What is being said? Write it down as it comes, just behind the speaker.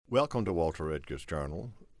Welcome to Walter Edgar's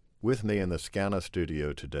Journal. With me in the SCANA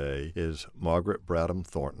studio today is Margaret Bradham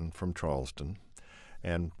Thornton from Charleston.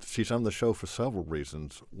 And she's on the show for several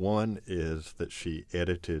reasons. One is that she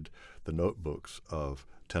edited the notebooks of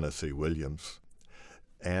Tennessee Williams.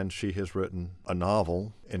 And she has written a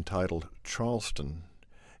novel entitled Charleston,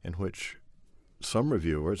 in which some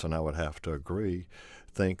reviewers, and I would have to agree,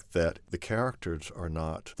 think that the characters are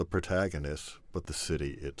not the protagonists, but the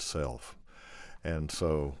city itself. And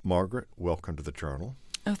so, Margaret, welcome to the Journal.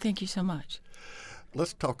 Oh, thank you so much.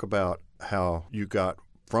 Let's talk about how you got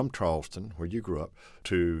from Charleston, where you grew up,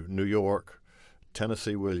 to New York,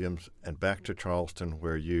 Tennessee Williams, and back to Charleston,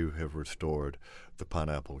 where you have restored the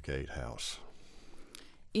Pineapple Gate House.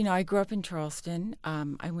 You know, I grew up in Charleston.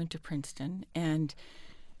 I went to Princeton, and,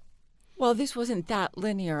 well, this wasn't that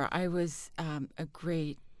linear. I was a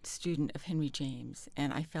great student of Henry James,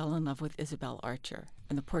 and I fell in love with Isabel Archer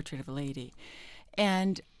and The Portrait of a Lady.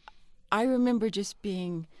 And I remember just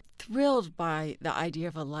being thrilled by the idea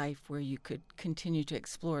of a life where you could continue to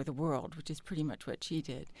explore the world, which is pretty much what she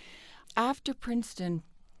did. After Princeton,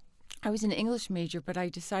 I was an English major, but I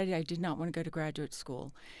decided I did not want to go to graduate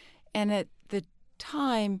school. And at the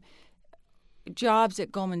time, jobs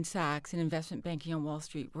at Goldman Sachs and investment banking on Wall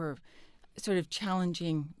Street were sort of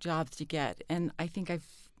challenging jobs to get. And I think I've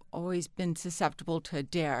always been susceptible to a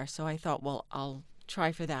dare, so I thought, well, I'll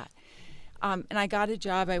try for that. And I got a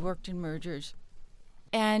job. I worked in mergers.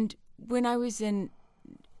 And when I was in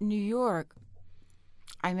New York,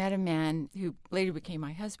 I met a man who later became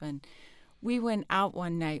my husband. We went out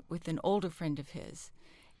one night with an older friend of his,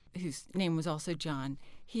 whose name was also John.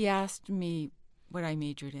 He asked me what I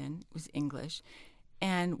majored in. It was English.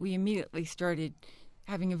 And we immediately started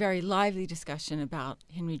having a very lively discussion about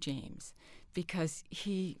Henry James, because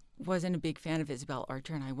he wasn't a big fan of Isabel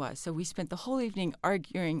Archer, and I was. So we spent the whole evening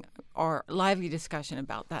arguing our lively discussion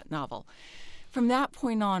about that novel. From that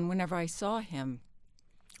point on, whenever I saw him,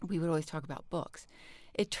 we would always talk about books.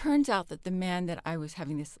 It turns out that the man that I was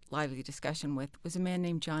having this lively discussion with was a man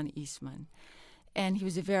named John Eastman, and he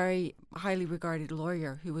was a very highly regarded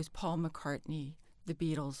lawyer who was Paul McCartney, the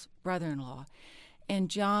Beatles' brother-in-law. And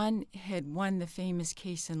John had won the famous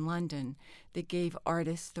case in London that gave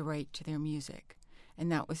artists the right to their music. And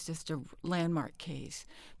that was just a landmark case.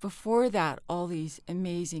 Before that, all these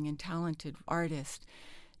amazing and talented artists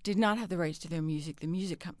did not have the rights to their music. The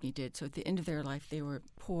music company did. So at the end of their life, they were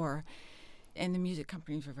poor, and the music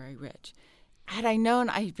companies were very rich. Had I known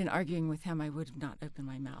I had been arguing with him, I would have not opened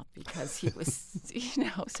my mouth, because he was,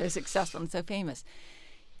 so successful and so famous.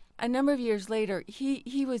 A number of years later,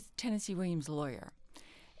 he was Tennessee Williams' lawyer.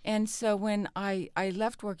 And so when I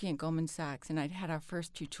left working at Goldman Sachs and I'd had our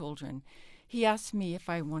first two children, he asked me if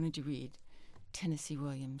I wanted to read Tennessee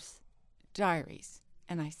Williams' diaries.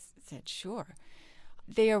 And I said, sure.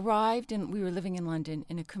 They arrived, and we were living in London,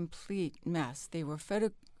 in a complete mess. They were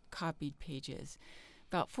photocopied pages,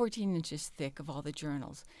 about 14 inches thick, of all the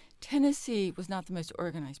journals. Tennessee was not the most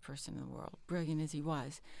organized person in the world, brilliant as he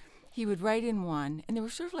was. He would write in one, and they were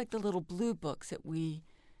sort of like the little blue books that we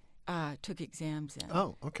took exams in.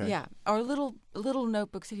 Oh, okay. Yeah, or little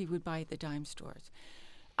notebooks that he would buy at the dime stores.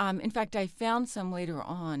 In fact, I found some later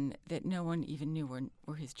on that no one even knew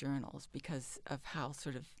were his journals, because of how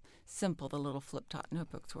sort of simple the little flip-top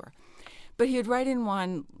notebooks were. But he would write in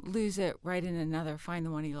one, lose it, write in another, find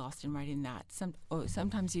the one he lost, and write in that.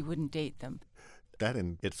 Sometimes he wouldn't date them. That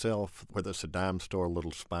in itself, whether it's a dime store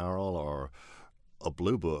little spiral or a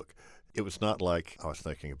blue book, it was not like I was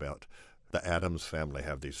thinking about the Addams family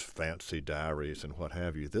have these fancy diaries and what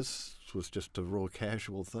have you. This was just a real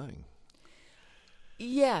casual thing.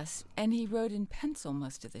 Yes, and he wrote in pencil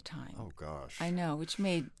most of the time. Oh, gosh. I know, which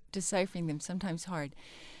made deciphering them sometimes hard.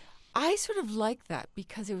 I sort of liked that,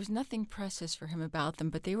 because there was nothing precious for him about them,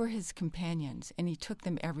 but they were his companions, and he took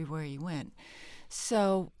them everywhere he went.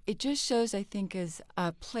 So it just shows, I think, as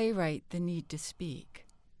a playwright, the need to speak.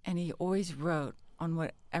 And he always wrote on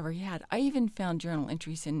whatever he had. I even found journal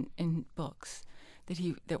entries in books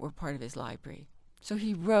that were part of his library. So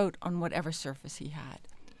he wrote on whatever surface he had.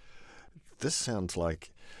 This sounds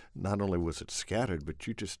like not only was it scattered, but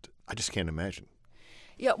I just can't imagine.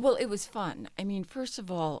 Yeah, well, it was fun. I mean, first of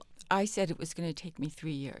all, I said it was going to take me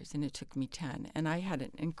 3 years, and it took me 10. And I had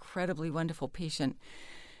an incredibly wonderful patient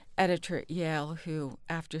editor at Yale who,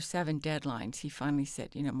 after 7 deadlines, he finally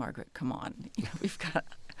said, Margaret, come on, we've got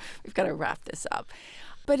to wrap this up.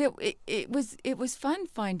 But it was fun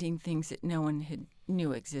finding things that no one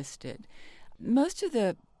knew existed. Most of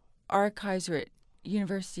the archives are at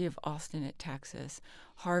University of Austin at Texas,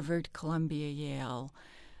 Harvard, Columbia, Yale,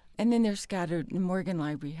 and then they're scattered. The Morgan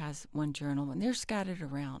Library has one journal, and they're scattered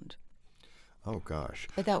around. Oh, gosh.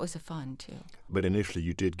 But that was fun, too. But initially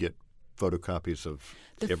you did get photocopies of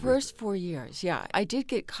The first 4 years, yeah. I did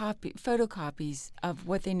get photocopies of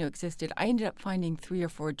what they knew existed. I ended up finding 3 or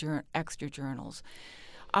 4 extra journals.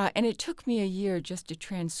 And it took me a year just to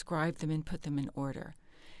transcribe them and put them in order.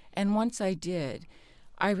 And once I did,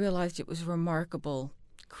 I realized it was a remarkable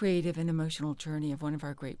creative and emotional journey of one of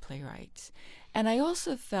our great playwrights. And I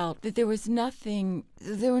also felt that there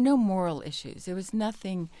were no moral issues. There was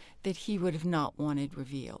nothing that he would have not wanted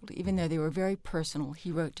revealed. Even though they were very personal,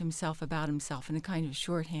 he wrote to himself about himself in a kind of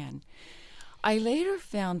shorthand. I later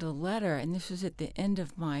found a letter, and this was at the end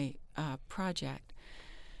of my project,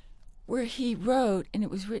 where he wrote, and it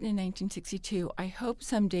was written in 1962, "I hope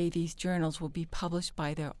someday these journals will be published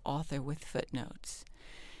by their author with footnotes."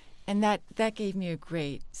 And that gave me a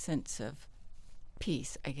great sense of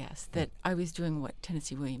peace, I guess, that I was doing what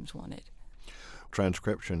Tennessee Williams wanted.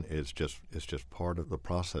 Transcription is just part of the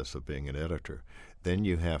process of being an editor. Then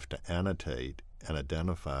you have to annotate and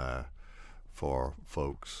identify for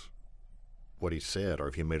folks what he said, or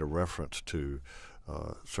if he made a reference to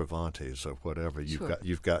Cervantes or whatever.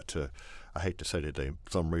 You've got to. I hate to say today,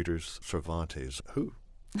 some readers, Cervantes. Who?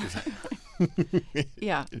 Is that?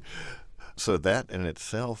 Yeah. So that in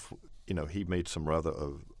itself, he made some rather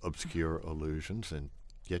obscure allusions, and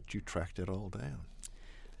yet you tracked it all down.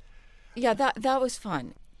 Yeah, that was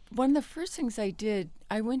fun. One of the first things I did,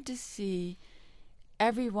 I went to see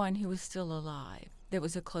everyone who was still alive that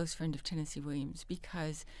was a close friend of Tennessee Williams,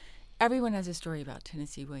 because everyone has a story about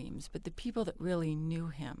Tennessee Williams, but the people that really knew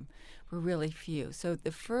him were really few. So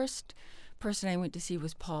the first person I went to see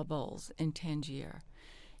was Paul Bowles in Tangier.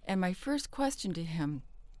 And my first question to him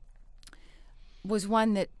was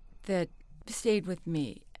one that stayed with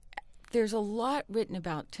me. There's a lot written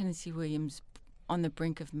about Tennessee Williams on the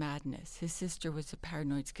brink of madness. His sister was a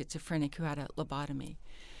paranoid schizophrenic who had a lobotomy.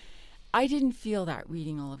 I didn't feel that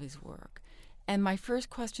reading all of his work. And my first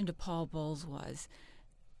question to Paul Bowles was,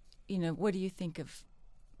 what do you think of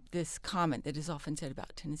this comment that is often said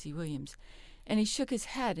about Tennessee Williams? And he shook his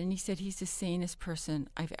head and he said, he's the sanest person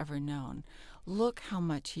I've ever known. Look how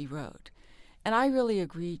much he wrote. And I really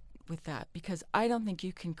agreed with that, because I don't think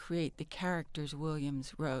you can create the characters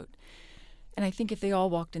Williams wrote. And I think if they all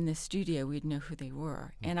walked in this studio, we'd know who they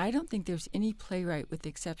were. And I don't think there's any playwright, with the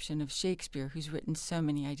exception of Shakespeare, who's written so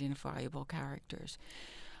many identifiable characters.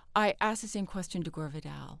 I asked the same question to Gore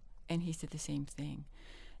Vidal, and he said the same thing.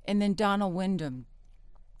 And then Donald Wyndham,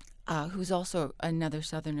 who's also another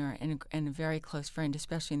Southerner and a very close friend,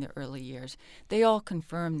 especially in the early years, they all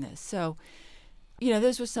confirmed this. So,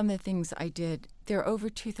 those were some of the things I did. There are over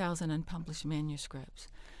 2,000 unpublished manuscripts.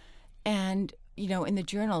 And, in the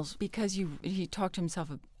journals, because he talked to himself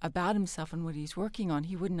about himself and what he's working on,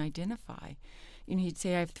 he wouldn't identify. He'd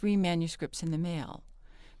say, I have 3 manuscripts in the mail,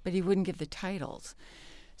 but he wouldn't give the titles.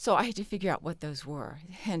 So I had to figure out what those were,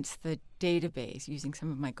 hence the database, using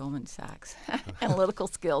some of my Goldman Sachs analytical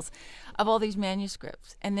skills of all these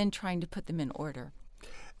manuscripts, and then trying to put them in order.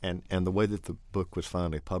 And the way that the book was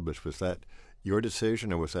finally published, was that your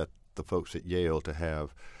decision, or was that the folks at Yale to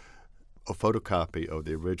have a photocopy of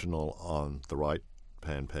the original on the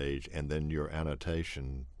right-hand page and then your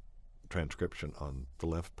annotation transcription on the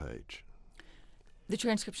left page? The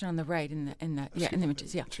transcription on the right in the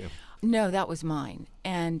images, yeah. No, that was mine.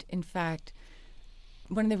 And in fact,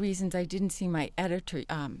 one of the reasons I didn't see my editor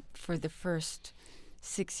for the first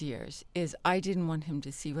 6 years is I didn't want him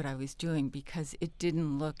to see what I was doing, because it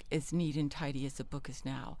didn't look as neat and tidy as the book is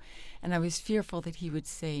now. And I was fearful that he would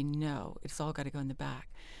say, no, it's all got to go in the back.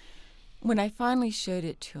 When I finally showed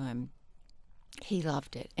it to him, he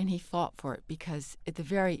loved it, and he fought for it, because at the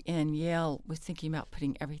very end, Yale was thinking about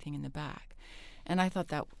putting everything in the back. And I thought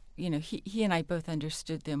that, he and I both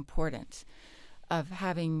understood the importance of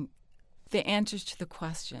having the answers to the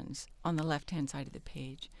questions on the left-hand side of the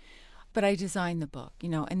page. But I designed the book,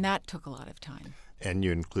 and that took a lot of time. And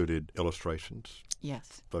you included illustrations?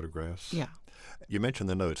 Yes. Photographs? Yeah. You mentioned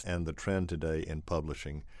the notes and the trend today in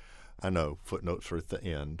publishing. I know footnotes are at the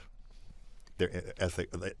end. They're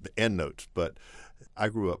the end notes, but I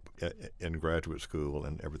grew up in graduate school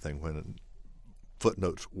and everything when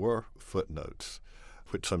footnotes were footnotes,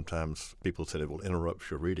 which sometimes people said it will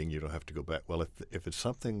interrupt your reading. You don't have to go back. Well, if it's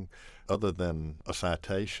something other than a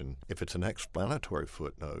citation, if it's an explanatory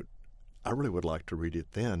footnote, I really would like to read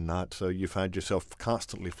it then, not so you find yourself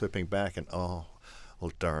constantly flipping back and, oh,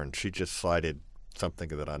 well, darn, she just cited something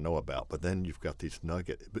that I know about. But then you've got these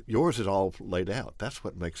nuggets. But yours is all laid out. That's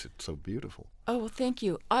what makes it so beautiful. Oh, well, thank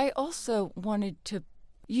you. I also wanted to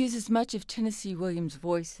use as much of Tennessee Williams'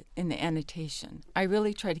 voice in the annotation. I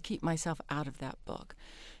really try to keep myself out of that book,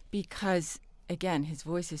 because again, his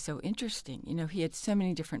voice is so interesting. He had so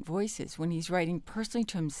many different voices when he's writing personally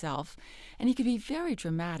to himself, and he could be very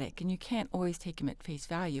dramatic, and you can't always take him at face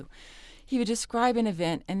value. He would describe an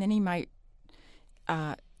event, and then he might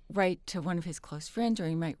write to one of his close friends, or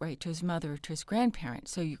he might write to his mother or to his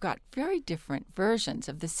grandparents. So you got very different versions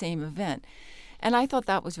of the same event. And I thought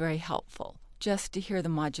that was very helpful, just to hear the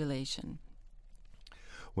modulation.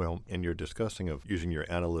 Well, in your discussing of using your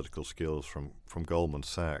analytical skills from Goldman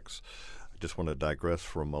Sachs, I just want to digress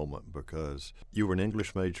for a moment, because you were an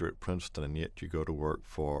English major at Princeton, and yet you go to work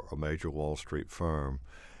for a major Wall Street firm.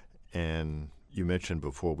 And you mentioned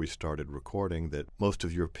before we started recording that most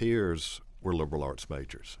of your peers were liberal arts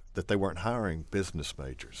majors, that they weren't hiring business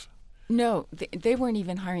majors. No, they weren't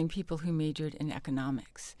even hiring people who majored in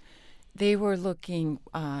economics. They were looking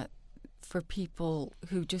for people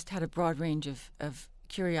who just had a broad range of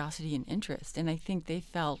curiosity and interest. And I think they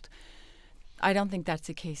felt, I don't think that's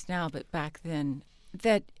the case now, but back then,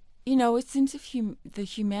 that, it seems the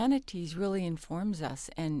humanities really informs us,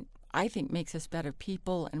 and I think makes us better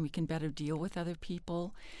people, and we can better deal with other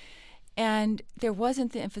people. And there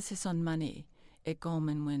wasn't the emphasis on money at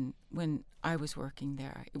Goldman when I was working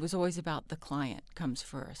there. It was always about the client comes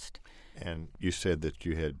first. And you said that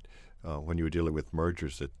you had, when you were dealing with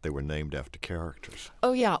mergers, that they were named after characters.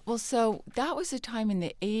 Oh, yeah. Well, so that was a time in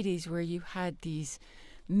the 80s where you had these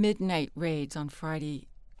midnight raids on Friday,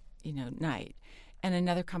 night. And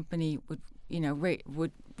another company would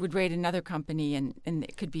raid another company, and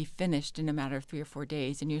it could be finished in a matter of 3 or 4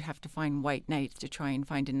 days, and you'd have to find white nights to try and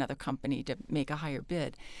find another company to make a higher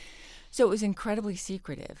bid. So it was incredibly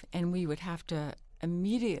secretive, and we would have to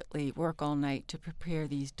immediately work all night to prepare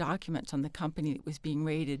these documents on the company that was being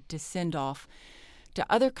raided to send off to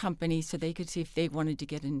other companies so they could see if they wanted to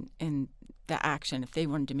get in the action, if they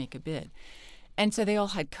wanted to make a bid. And so they all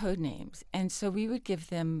had code names, and so we would give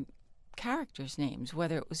them characters' names,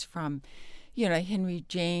 whether it was from Henry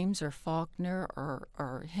James or Faulkner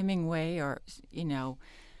or Hemingway or,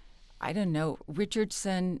 I don't know,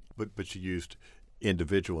 Richardson. But you used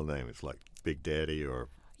individual names like Big Daddy or...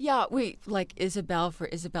 Yeah, we like Isabel for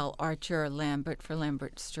Isabel Archer, Lambert for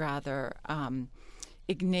Lambert Strather,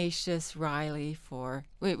 Ignatius Riley for...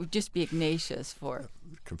 It would just be Ignatius for...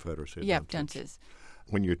 Confederacy. Yeah, dunces.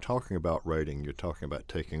 When you're talking about raiding, you're talking about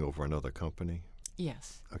taking over another company?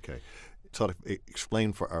 Yes. Okay. Sort of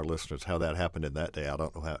explain for our listeners how that happened in that day. I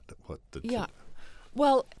don't know Yeah.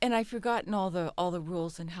 Well, and I've forgotten all the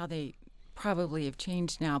rules and how they probably have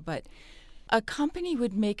changed now, but a company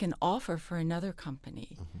would make an offer for another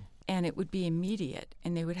company, and it would be immediate,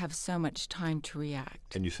 and they would have so much time to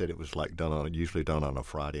react. And you said it was like usually done on a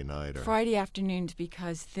Friday night? Or Friday afternoons,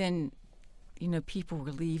 because then, people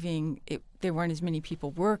were leaving. There weren't as many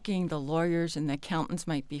people working. The lawyers and the accountants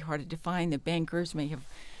might be harder to find. The bankers may have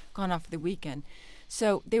gone off for the weekend.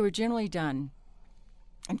 So they were generally done.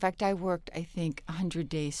 In fact, I worked, I think, 100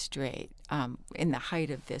 days straight in the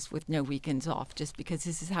height of this with no weekends off, just because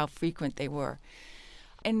this is how frequent they were.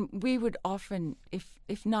 And we would often,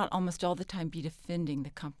 if not almost all the time, be defending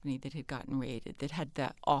the company that had gotten raided, that had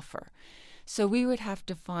the offer. So we would have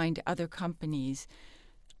to find other companies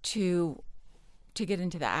to get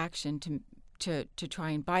into the action, to try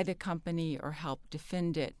and buy the company or help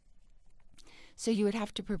defend it. So you would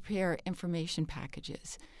have to prepare information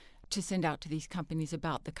packages to send out to these companies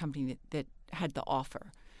about the company that had the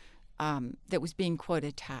offer, that was being, quote,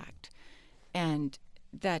 attacked. And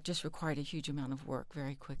that just required a huge amount of work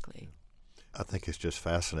very quickly. I think it's just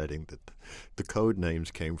fascinating that the code names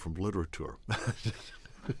came from literature.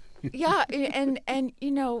 Yeah, and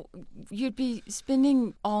you'd be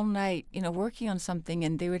spending all night, working on something,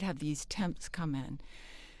 and they would have these temps come in.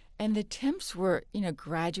 And the temps were,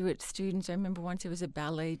 graduate students. I remember once it was a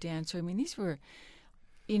ballet dancer. I mean, these were,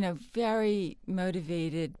 very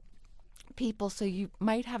motivated people. So you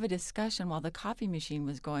might have a discussion while the coffee machine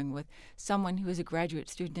was going with someone who was a graduate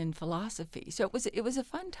student in philosophy. So it was a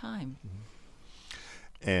fun time.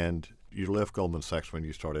 Mm-hmm. And you left Goldman Sachs when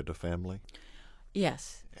you started a family?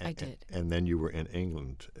 Yes, I did. And then you were in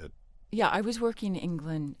England Yeah, I was working in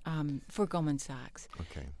England for Goldman Sachs.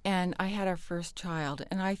 Okay. And I had our first child,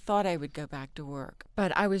 and I thought I would go back to work.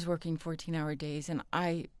 But I was working 14-hour days, and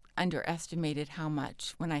I underestimated how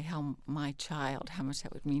much, when I held my child, how much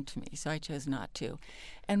that would mean to me. So I chose not to.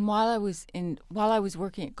 And while I was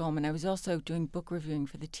working at Goldman, I was also doing book reviewing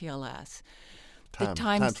for the TLS.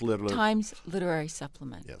 Times Literary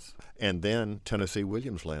Supplement. Yes. And then Tennessee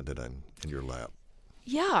Williams landed in your lap.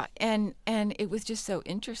 Yeah, and it was just so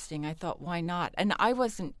interesting. I thought, why not? And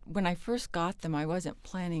when I first got them, I wasn't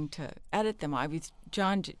planning to edit them.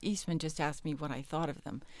 John Eastman just asked me what I thought of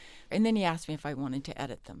them. And then he asked me if I wanted to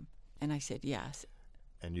edit them. And I said yes.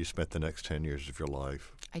 And you spent the next 10 years of your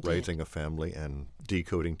life I raising did. a family and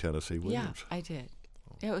decoding Tennessee Williams. Yeah, I did.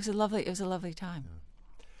 It was a lovely time.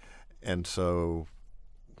 Yeah. And so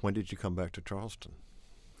when did you come back to Charleston?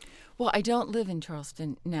 Well, I don't live in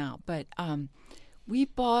Charleston now, but we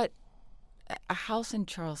bought a house in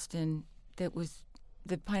Charleston that was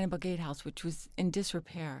the Pineapple Gate House, which was in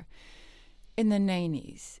disrepair in the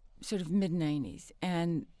 90s, sort of mid-90s.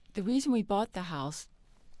 And the reason we bought the house,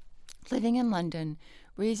 living in London,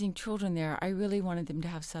 raising children there, I really wanted them to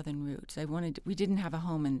have Southern roots. We didn't have a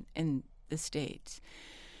home in the States.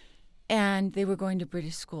 And they were going to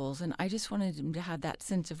British schools, and I just wanted them to have that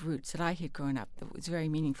sense of roots that I had grown up that was very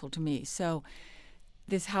meaningful to me. So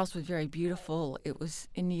this house was very beautiful. It was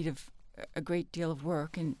in need of a great deal of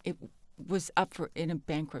work, and it was up in a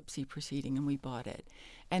bankruptcy proceeding, and we bought it.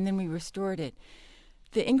 And then we restored it.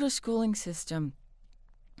 The English schooling system,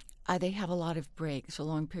 they have a lot of breaks for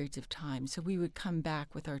long periods of time. So we would come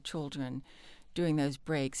back with our children during those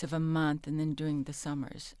breaks of a month and then during the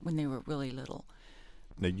summers when they were really little.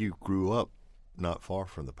 Now, you grew up not far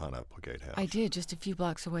from the Pineapple Gate House. I did, just a few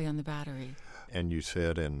blocks away on the Battery. And you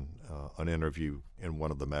said in an interview in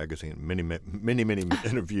one of the magazines, many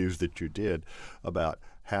interviews that you did, about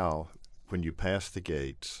how when you passed the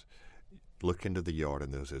gates, look into the yard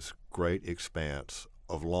and there's this great expanse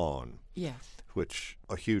of lawn. Yes. Which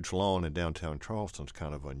a huge lawn in downtown Charleston is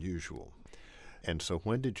kind of unusual. And so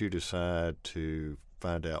when did you decide to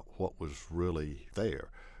find out what was really there?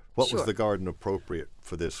 What Sure. was the garden appropriate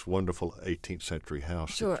for this wonderful 18th century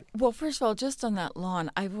house? Sure. Well, first of all, just on that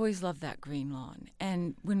lawn, I've always loved that green lawn.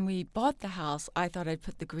 And when we bought the house, I thought I'd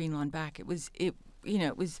put the green lawn back. It was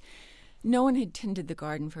no one had tended the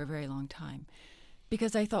garden for a very long time.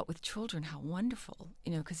 Because I thought with children, how wonderful,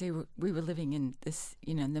 because we were living in this,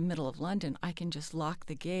 in the middle of London. I can just lock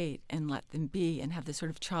the gate and let them be and have this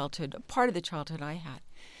sort of childhood, part of the childhood I had.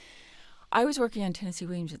 I was working on Tennessee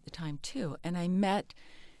Williams at the time, too, and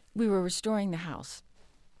we were restoring the house,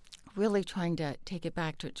 really trying to take it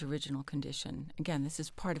back to its original condition. Again, this is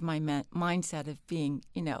part of my mindset of being,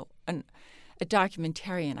 a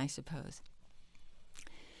documentarian, I suppose.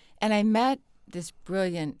 And I met this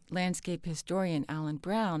brilliant landscape historian, Alan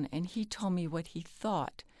Brown, and he told me what he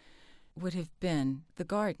thought would have been the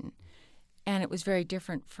garden. And it was very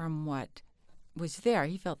different from what was there.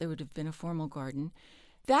 He felt there would have been a formal garden.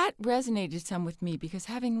 That resonated some with me because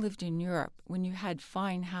having lived in Europe, when you had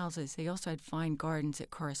fine houses, they also had fine gardens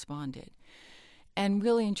that corresponded. And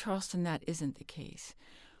really in Charleston, that isn't the case.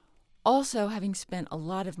 Also, having spent a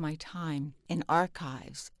lot of my time in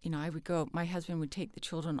archives, my husband would take the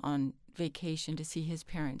children on vacation to see his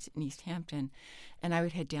parents in East Hampton, and I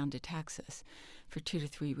would head down to Texas for 2 to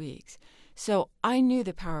 3 weeks. So I knew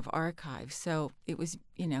the power of archives. So it was,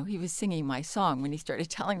 he was singing my song when he started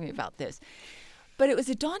telling me about this. But it was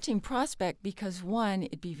a daunting prospect because, 1,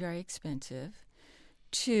 it'd be very expensive.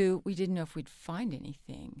 2, we didn't know if we'd find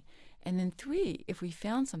anything. And then 3, if we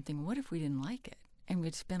found something, what if we didn't like it and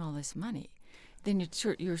we'd spent all this money? Then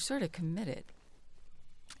you're sort of committed.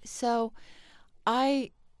 So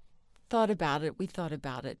we thought about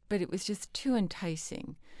it, but it was just too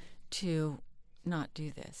enticing to not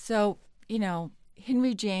do this. So,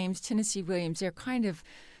 Henry James, Tennessee Williams, they're kind of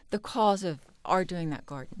the cause of our doing that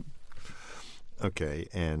garden. Okay,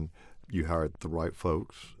 and you hired the right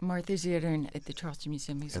folks. Martha Zittern at the Charleston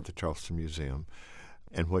Museum. At the Charleston Museum.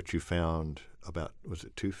 And what you found about, was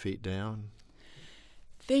it 2 feet down?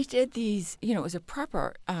 They did these, it was a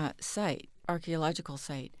proper site, archaeological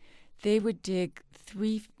site. They would dig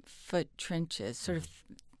 3-foot trenches, sort of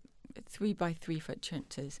 3 by 3 foot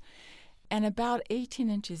trenches. And about 18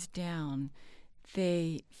 inches down,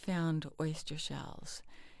 they found oyster shells.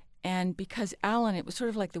 And because Alan, it was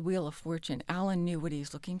sort of like the Wheel of Fortune. Alan knew what he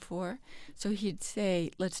was looking for. So he'd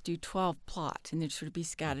say, let's do 12 plots, and they'd sort of be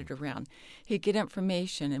scattered around. He'd get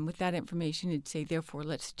information, and with that information, he'd say, therefore,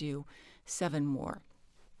 let's do 7 more.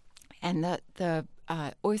 And the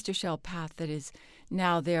oyster shell path that is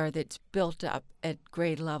now there that's built up at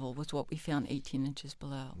grade level was what we found 18 inches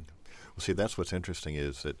below. Well, see, that's what's interesting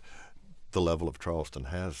is that the level of Charleston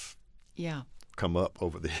has come up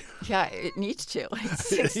over the years. Yeah, it needs to.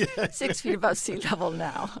 It's 6 feet above sea level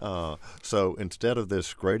now. So instead of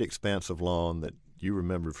this great expanse of lawn that you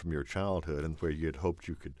remembered from your childhood and where you had hoped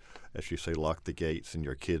you could, as you say, lock the gates and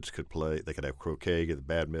your kids could play, they could have croquet, get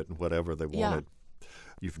badminton, whatever they wanted.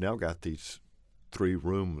 You've now got these 3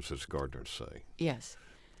 rooms, as gardeners say. Yes.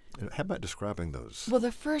 How about describing those? Well,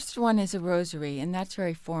 the first one is a rosary, and that's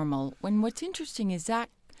very formal. What's interesting is that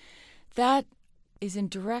is in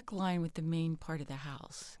direct line with the main part of the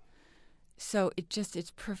house. So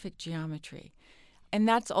it's perfect geometry. And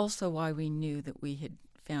that's also why we knew that we had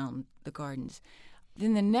found the gardens.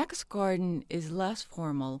 Then the next garden is less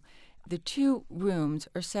formal. The two rooms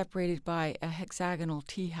are separated by a hexagonal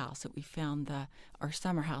tea house that we found our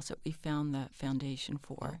summer house that we found the foundation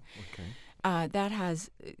for. Oh, okay. That has,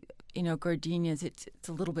 gardenias. It's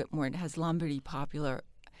a little bit more. It has Lombardy poplar.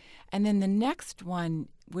 And then the next one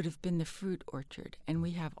would have been the fruit orchard. And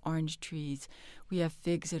we have orange trees. We have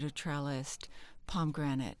figs that are trellised,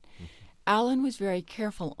 pomegranate. Mm-hmm. Alan was very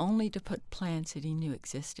careful only to put plants that he knew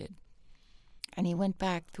existed. And he went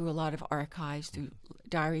back through a lot of archives, through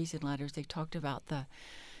diaries and letters. They talked about the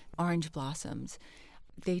orange blossoms.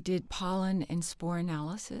 They did pollen and spore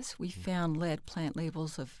analysis. We found lead plant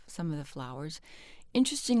labels of some of the flowers.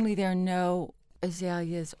 Interestingly, there are no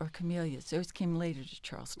azaleas or camellias. Those came later to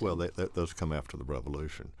Charleston. Well, those come after the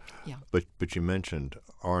Revolution. Yeah. But you mentioned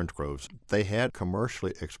orange groves. They had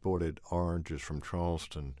commercially exported oranges from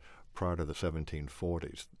Charleston prior to the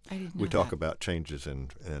 1740s. I didn't know We talk that. about changes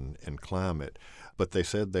in climate, but they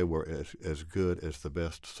said they were as good as the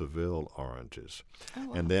best Seville oranges. Oh,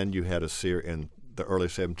 wow. And then you had in the early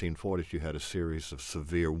 1740s, you had a series of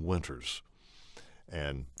severe winters,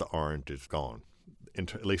 and the orange is gone,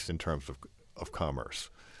 at least in terms of commerce.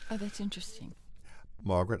 Oh, that's interesting.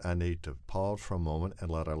 Margaret, I need to pause for a moment and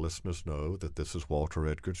let our listeners know that this is Walter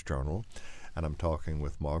Edgar's Journal, and I'm talking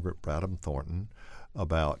with Margaret Bradham Thornton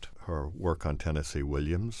about her work on Tennessee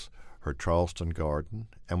Williams, her Charleston garden,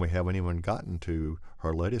 and we haven't even gotten to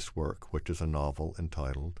her latest work, which is a novel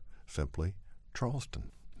entitled simply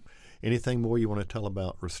Charleston. Anything more you want to tell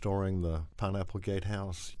about restoring the Pineapple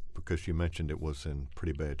Gatehouse? Because you mentioned it was in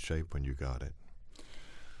pretty bad shape when you got it.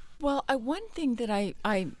 Well, one thing that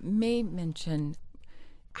I may mention,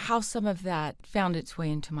 how some of that found its way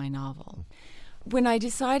into my novel. When I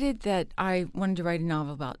decided that I wanted to write a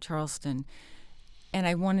novel about Charleston, and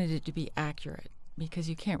I wanted it to be accurate, because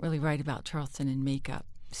you can't really write about Charleston and make up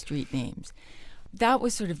street names. That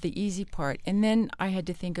was sort of the easy part. And then I had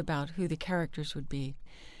to think about who the characters would be.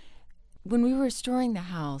 When we were restoring the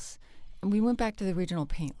house, and we went back to the original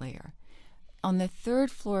paint layer, on the third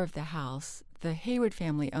floor of the house, the Hayward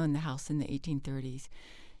family owned the house in the 1830s.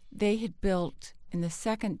 They had built, in the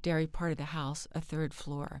secondary part of the house, a third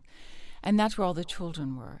floor. And that's where all the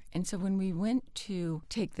children were. And so when we went to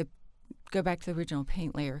go back to the original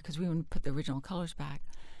paint layer, because we wanted to put the original colors back,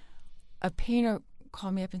 a painter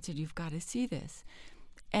called me up and said, "You've got to see this."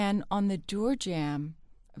 And on the door jamb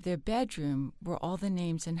of their bedroom were all the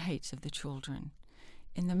names and heights of the children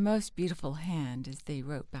in the most beautiful hand, as they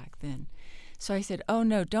wrote back then. So I said, "Oh,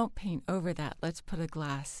 no, don't paint over that. Let's put a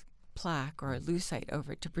glass plaque or a lucite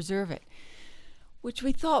over it to preserve it," which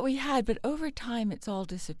we thought we had, but over time it's all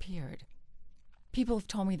disappeared. People have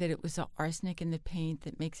told me that it was the arsenic in the paint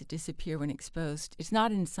that makes it disappear when exposed. It's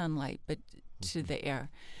not in sunlight, but to the air.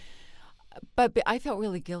 But I felt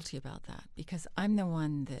really guilty about that, because I'm the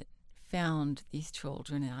one that found these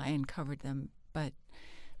children and I uncovered them, but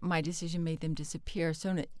my decision made them disappear. So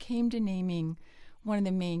when it came to naming one of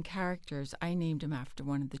the main characters, I named him after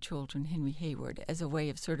one of the children, Henry Hayward, as a way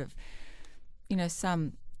of sort of,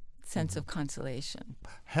 some sense of consolation.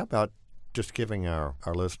 How about just giving our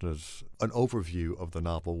listeners an overview of the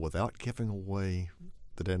novel without giving away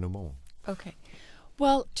the denouement? Okay.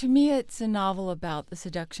 Well, to me, it's a novel about the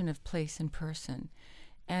seduction of place and person,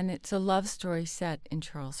 and it's a love story set in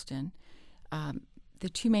Charleston. The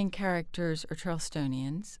two main characters are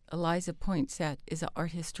Charlestonians. Eliza Poinsett is an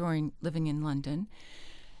art historian living in London,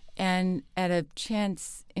 and at a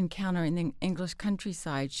chance encounter in the English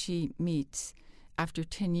countryside, she meets, after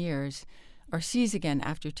 10 years, or sees again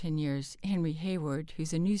after 10 years, Henry Hayward,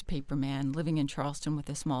 who's a newspaper man living in Charleston with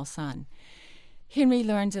a small son. Henry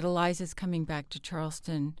learns that Eliza's coming back to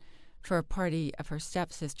Charleston for a party of her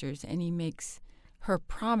stepsisters, and he makes her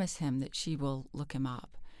promise him that she will look him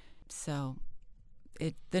up. So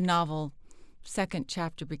the novel second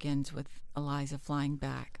chapter begins with Eliza flying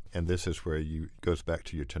back. And this is where goes back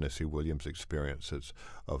to your Tennessee Williams experiences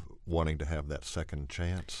of wanting to have that second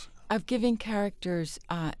chance. Of giving characters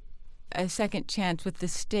a second chance with the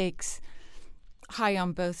stakes high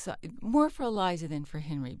on both sides, more for Eliza than for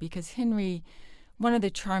Henry, because Henry, one of the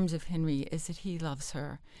charms of Henry is that he loves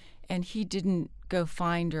her, and he didn't go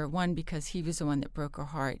find her, one, because he was the one that broke her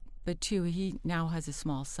heart, but two, he now has a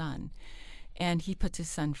small son, and he puts his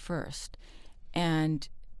son first, and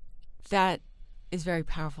that is very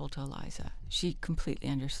powerful to Eliza. She completely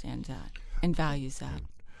understands that and values that.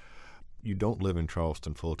 You don't live in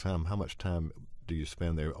Charleston full time. How much time do you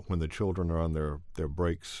spend there when the children are on their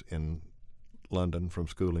breaks in London from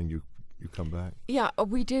schooling? You come back? Yeah,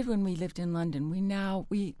 we did when we lived in London.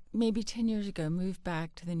 We maybe 10 years ago moved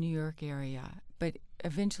back to the New York area but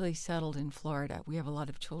eventually settled in Florida. We have a lot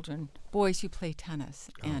of children, boys who play tennis.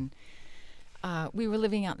 And we were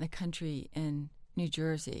living out in the country in New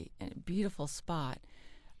Jersey, in a beautiful spot.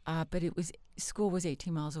 But school was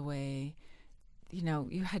 18 miles away. You know,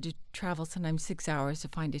 you had to travel sometimes 6 hours to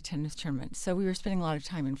find a tennis tournament. So we were spending a lot of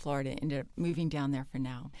time in Florida, ended up moving down there for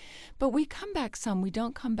now. But we come back some. We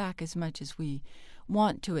don't come back as much as we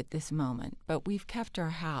want to at this moment. But we've kept our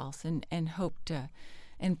house and hope to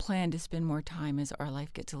and plan to spend more time as our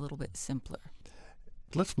life gets a little bit simpler.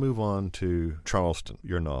 Let's move on to Charleston,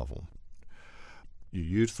 your novel. You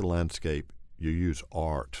use the landscape, you use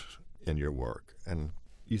art in your work, and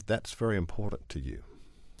that's very important to you.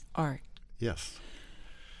 Art. Yes.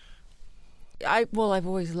 I've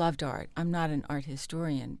always loved art. I'm not an art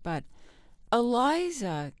historian, but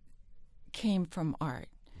Eliza came from art,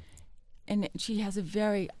 and she has a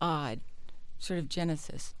very odd sort of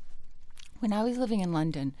genesis. When I was living in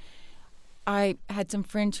London, I had some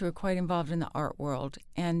friends who were quite involved in the art world,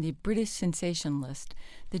 and the British sensationalist,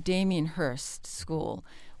 the Damien Hirst school,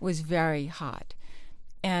 was very hot,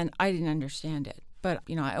 and I didn't understand it. But,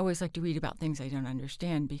 you know, I always like to read about things I don't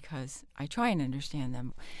understand because I try and understand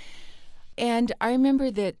them. And I remember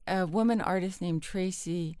that a woman artist named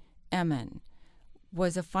Tracy Emin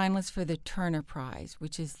was a finalist for the Turner Prize,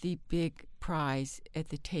 which is the big prize at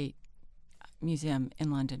the Tate Museum in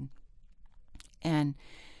London. And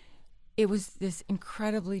it was this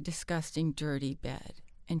incredibly disgusting, dirty bed.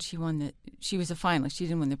 And she was a finalist. She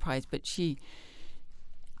didn't win the prize, but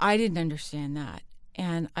I didn't understand that.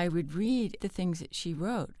 And I would read the things that she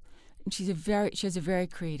wrote. And she has a very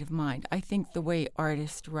creative mind. I think the way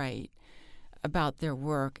artists write about their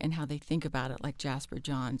work and how they think about it, like Jasper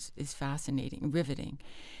Johns, is fascinating, riveting.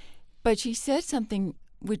 But she said something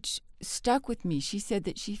which stuck with me. She said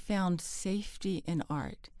that she found safety in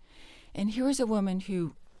art. And here's a woman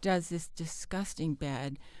who does this disgusting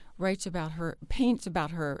bed, paints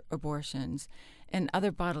about her abortions and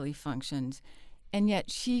other bodily functions, and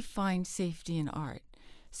yet she finds safety in art.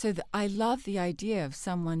 So I love the idea of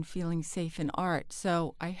someone feeling safe in art.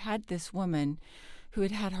 So I had this woman who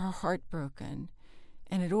had her heart broken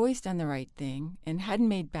and had always done the right thing and hadn't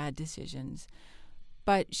made bad decisions,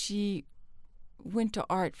 but she went to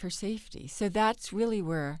art for safety. So that's really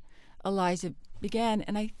where Eliza began.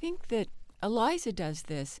 And I think that Eliza does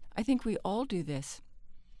this. I think we all do this.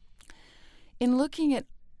 In looking at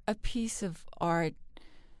a piece of art,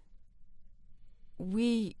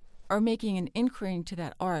 we are making an inquiry into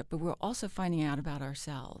that art, but we're also finding out about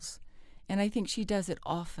ourselves. And I think she does it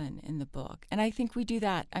often in the book. And I think we do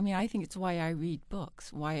that. I mean, I think it's why I read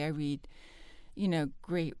books, why I read,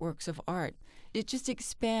 great works of art. It just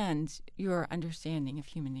expands your understanding of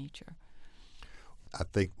human nature. I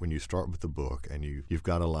think when you start with the book and you've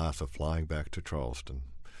got Eliza flying back to Charleston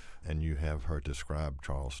and you have her describe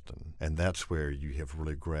Charleston, and that's where you have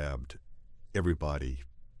really grabbed everybody.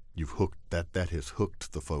 You've hooked that has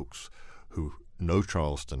hooked the folks who know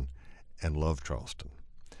Charleston and love Charleston.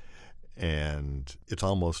 And it's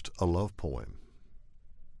almost a love poem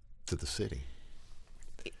to the city.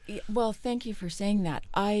 Well, thank you for saying that.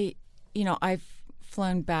 I've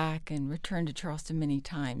flown back and returned to Charleston many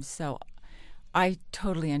times, so I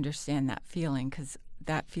totally understand that feeling, because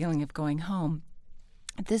that feeling of going home.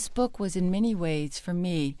 This book was in many ways, for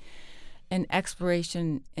me, an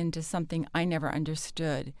exploration into something I never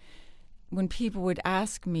understood. When people would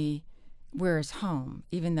ask me, where is home,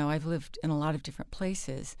 even though I've lived in a lot of different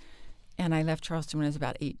places, and I left Charleston when I was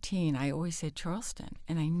about 18, I always said Charleston,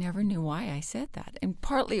 and I never knew why I said that. And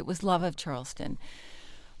partly it was love of Charleston.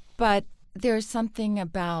 But there's something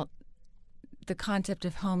about the concept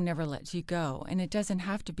of home never lets you go, and it doesn't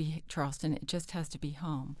have to be Charleston, it just has to be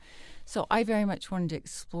home. So I very much wanted to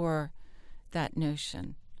explore that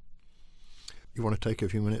notion. You want to take a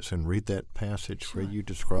few minutes and read that passage Sure. where you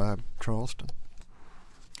describe Charleston?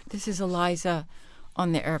 This is Eliza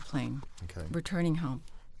on the airplane, Okay. returning home.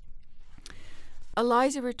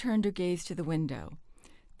 Eliza returned her gaze to the window.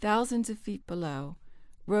 Thousands of feet below,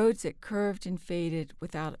 roads that curved and faded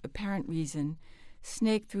without apparent reason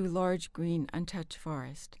snaked through large green untouched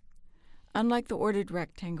forest. Unlike the ordered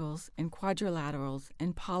rectangles and quadrilaterals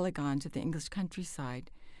and polygons of the English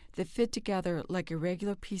countryside that fit together like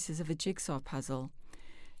irregular pieces of a jigsaw puzzle,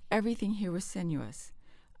 everything here was sinuous,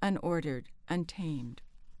 unordered, untamed.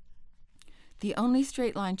 The only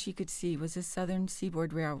straight line she could see was the Southern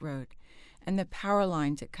Seaboard Railroad and the power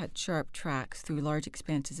lines that cut sharp tracks through large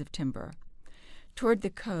expanses of timber. Toward the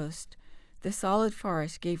coast, the solid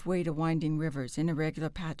forest gave way to winding rivers and irregular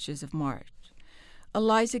patches of marsh.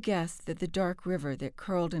 Eliza guessed that the dark river that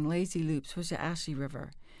curled in lazy loops was the Ashley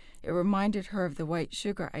River, It reminded her of the white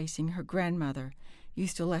sugar icing her grandmother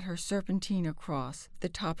used to let her serpentine across the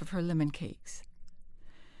top of her lemon cakes.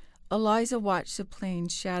 Eliza watched the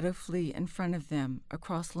plane's shadow flee in front of them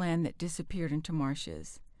across land that disappeared into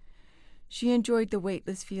marshes. She enjoyed the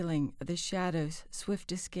weightless feeling of the shadow's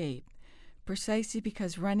swift escape, precisely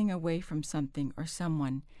because running away from something or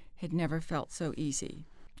someone had never felt so easy.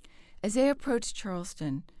 As they approached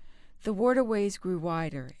Charleston, the waterways grew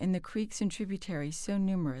wider and the creeks and tributaries so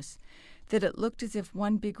numerous that it looked as if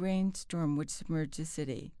one big rainstorm would submerge the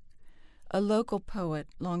city. A local poet,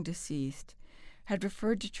 long deceased, had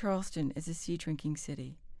referred to Charleston as a sea-drinking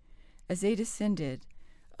city. As they descended,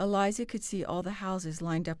 Eliza could see all the houses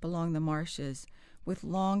lined up along the marshes with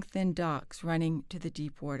long, thin docks running to the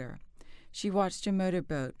deep water. She watched a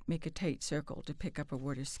motorboat make a tight circle to pick up a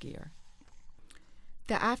water skier.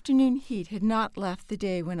 The afternoon heat had not left the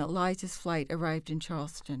day when Eliza's flight arrived in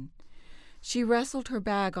Charleston. She wrestled her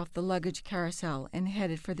bag off the luggage carousel and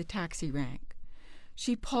headed for the taxi rank.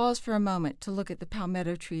 She paused for a moment to look at the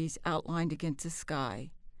palmetto trees outlined against the sky.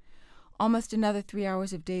 Almost another 3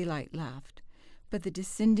 hours of daylight left, but the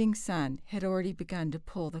descending sun had already begun to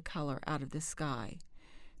pull the color out of the sky.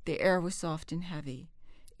 The air was soft and heavy.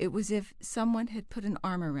 It was as if someone had put an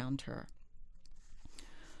arm around her.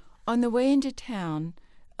 On the way into town,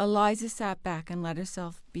 Eliza sat back and let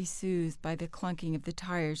herself be soothed by the clunking of the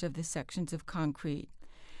tires of the sections of concrete,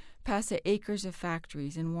 past the acres of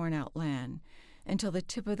factories and worn-out land, until the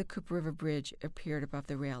tip of the Cooper River Bridge appeared above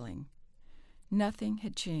the railing. Nothing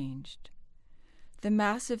had changed. The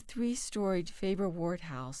massive 3-storied Faber Ward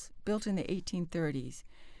house, built in the 1830s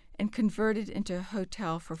and converted into a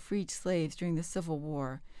hotel for freed slaves during the Civil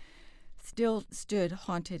War, still stood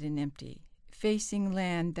haunted and empty, facing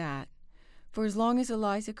land that, for as long as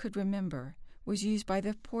Eliza could remember, was used by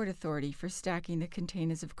the Port Authority for stacking the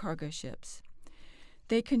containers of cargo ships.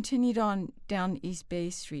 They continued on down East Bay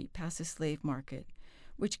Street past the slave market,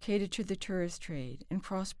 which catered to the tourist trade, and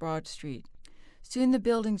crossed Broad Street. Soon the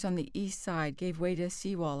buildings on the east side gave way to a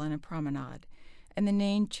seawall and a promenade, and the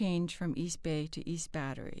name changed from East Bay to East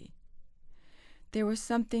Battery. There was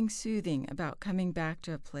something soothing about coming back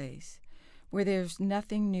to a place where there was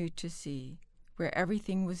nothing new to see, where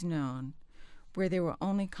everything was known, where there were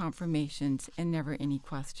only confirmations and never any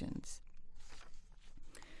questions.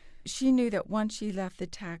 She knew that once she left the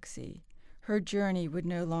taxi, her journey would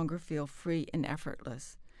no longer feel free and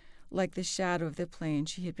effortless, like the shadow of the plane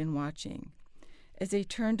she had been watching. As they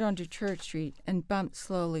turned onto Church Street and bumped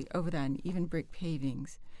slowly over the uneven brick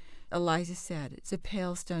pavings, Eliza said, "It's a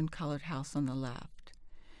pale stone-colored house on the left."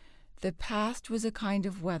 The past was a kind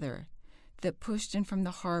of weather that pushed in from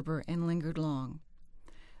the harbor and lingered long.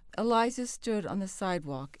 Eliza stood on the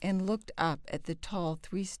sidewalk and looked up at the tall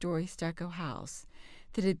 3-story stucco house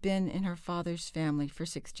that had been in her father's family for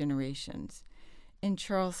 6 generations. In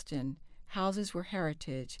Charleston, houses were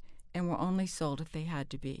heritage and were only sold if they had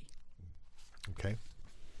to be. Okay.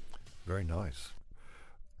 Very nice.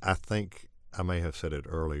 I think I may have said it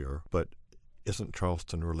earlier, but isn't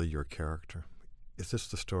Charleston really your character? Is this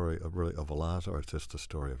the story of Eliza, or is this the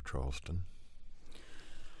story of Charleston?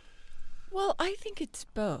 Well, I think it's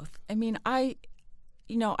both. I mean, I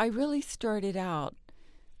really started out,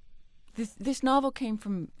 this novel came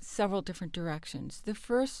from several different directions. The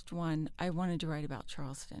first one, I wanted to write about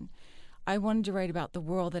Charleston. I wanted to write about the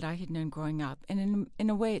world that I had known growing up. And in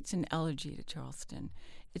a way, it's an elegy to Charleston.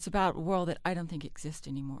 It's about a world that I don't think exists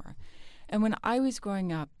anymore. And when I was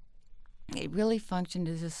growing up, it really functioned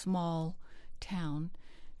as a small town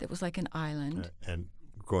that was like an island. And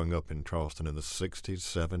growing up in Charleston in the 60s,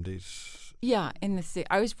 70s? Yeah,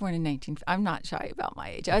 I was born in I'm not shy about my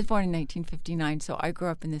age. I was born in 1959, so I grew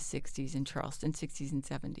up in the 60s in Charleston, 60s and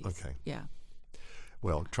 70s. Okay. Yeah.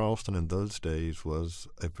 Well, Charleston in those days was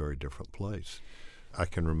a very different place. I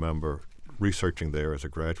can remember researching there as a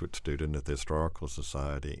graduate student at the Historical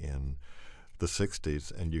Society in the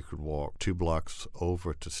 60s, and you could walk 2 blocks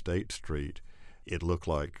over to State Street. It looked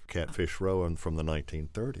like Catfish Row from the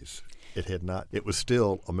 1930s. It was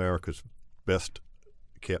still America's best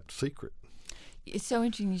kept secret. It's so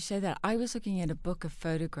interesting you say that. I was looking at a book of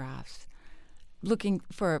photographs, looking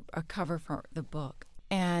for a cover for the book,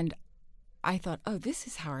 and I thought, oh, this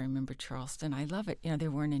is how I remember Charleston. I love it. There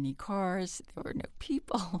weren't any cars. There were no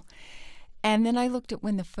people. And then I looked at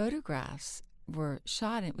when the photographs were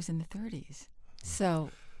shot, and it was in the 30s. So,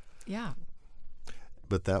 yeah.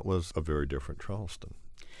 But that was a very different Charleston.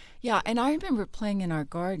 Yeah, and I remember playing in our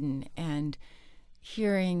garden and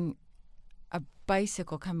hearing a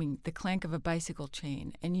bicycle coming, the clank of a bicycle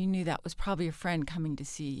chain, and you knew that was probably a friend coming to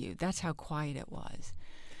see you. That's how quiet it was.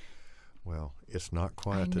 Well, it's not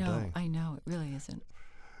quiet today. I know, it really isn't.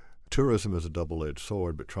 tourism is a double-edged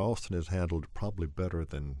sword, but Charleston has handled it probably better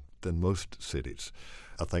than most cities.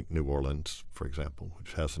 I think New Orleans, for example,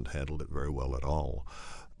 which hasn't handled it very well at all.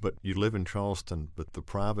 But you live in Charleston, but the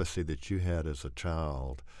privacy that you had as a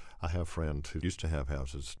child, I have friends who used to have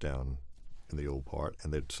houses down in the old part,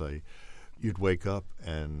 and they'd say you'd wake up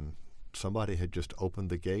and somebody had just opened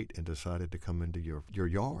the gate and decided to come into your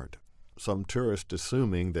yard. Some tourist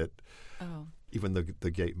assuming that even though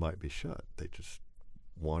the gate might be shut, they just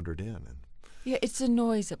wandered in. Yeah, it's the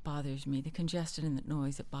noise that bothers me, the congestion and the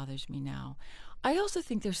noise that bothers me now. I also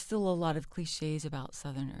think there's still a lot of cliches about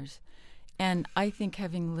Southerners. And I think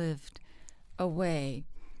having lived away,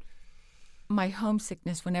 my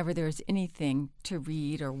homesickness whenever there was anything to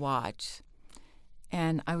read or watch,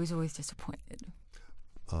 and I was always disappointed.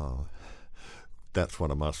 That's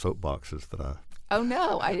one of my soapboxes that I... Oh,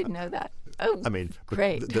 no, I didn't know that. Oh, I mean,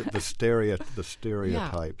 great. The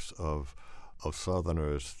stereotypes of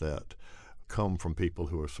Southerners that come from people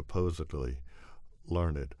who are supposedly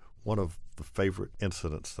learned. One of the favorite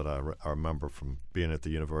incidents that I remember from being at the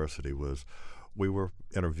university was we were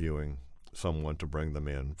interviewing someone to bring them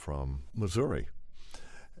in from Missouri.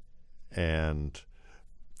 And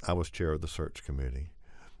I was chair of the search committee.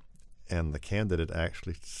 And the candidate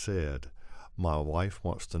actually said, "My wife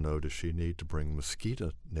wants to know, does she need to bring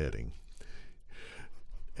mosquito netting?"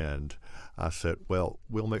 And I said, "Well,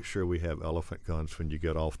 we'll make sure we have elephant guns when you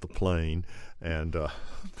get off the plane." And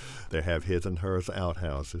they have his and hers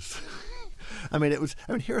outhouses.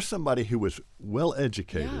 Here's somebody who was well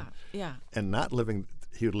educated and not living.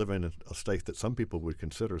 He would live in a state that some people would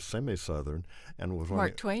consider semi-Southern, and was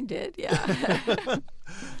Mark Twain did, yeah.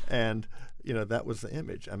 And that was the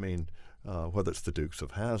image. I mean, whether it's the Dukes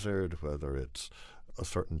of Hazzard, whether it's a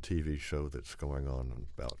certain TV show that's going on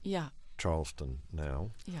about Charleston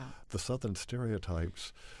now. Yeah. The Southern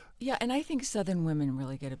stereotypes. Yeah, and I think Southern women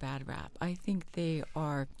really get a bad rap. I think they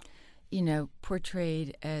are,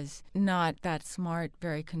 portrayed as not that smart,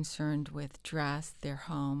 very concerned with dress, their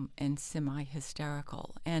home, and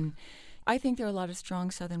semi-hysterical. And I think there are a lot of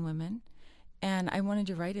strong Southern women, and I wanted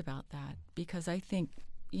to write about that because I think,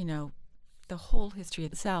 the whole history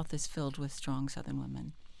of the South is filled with strong Southern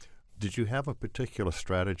women. Did you have a particular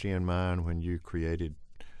strategy in mind when you created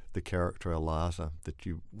the character Eliza, that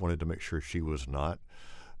you wanted to make sure she was not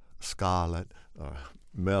Scarlett or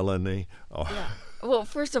Melanie? Well,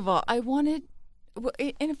 first of all, I wanted,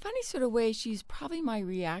 in a funny sort of way, she's probably my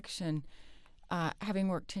reaction, having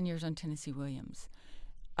worked 10 years on Tennessee Williams.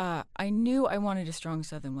 I knew I wanted a strong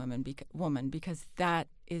Southern woman because that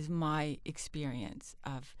is my experience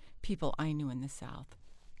of people I knew in the South.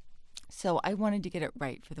 So I wanted to get it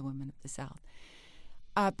right for the women of the South.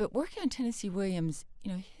 But working on Tennessee Williams,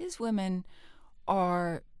 his women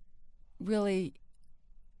are really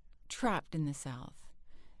trapped in the South.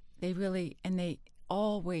 They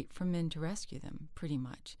all wait for men to rescue them, pretty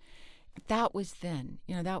much. That was then,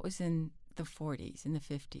 that was in the 40s, in the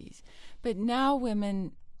 50s. But now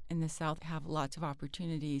women in the South have lots of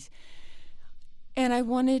opportunities. And I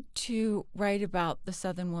wanted to write about the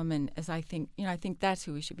Southern woman as I think that's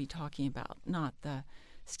who we should be talking about, not the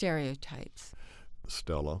stereotypes.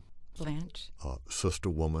 Stella. Blanche. Sister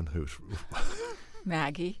woman who's...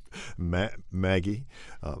 Maggie. Maggie.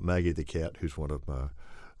 Maggie the cat, who's one of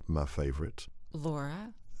my favorites.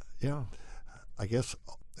 Laura. Yeah. I guess,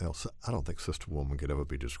 I don't think Sister Woman could ever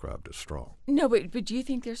be described as strong. No, but do you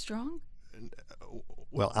think they're strong?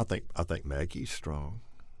 Well, I think Maggie's strong.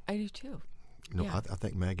 I do too. No, yeah. I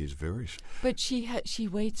think Maggie's very... But she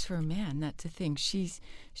waits for a man. That's the thing.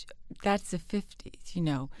 That's the 50s,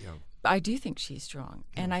 Yeah. I do think she's strong.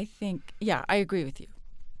 Yeah. And I think, I agree with you.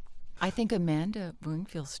 I think Amanda Boone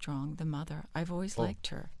feels strong, the mother. I've always liked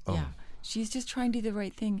her. Yeah. She's just trying to do the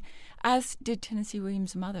right thing, as did Tennessee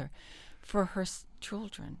Williams' mother, for her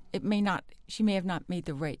children. She may have not made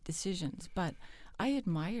the right decisions, but I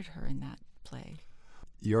admired her in that play.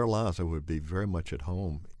 Your Eliza would be very much at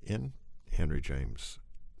home in Henry James,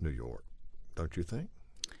 New York, don't you think?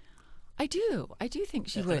 I do. I do think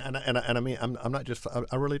she would. And I mean, I'm not just.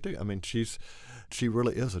 I really do. I mean, she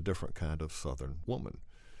really is a different kind of Southern woman.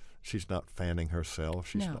 She's not fanning herself.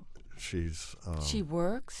 She's no. not. She's. She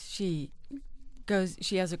works. She goes.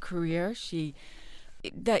 She has a career.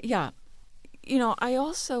 I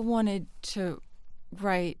also wanted to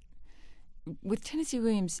write with Tennessee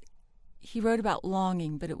Williams. He wrote about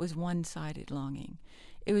longing, but it was one-sided longing.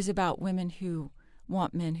 It was about women who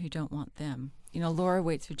want men who don't want them. Laura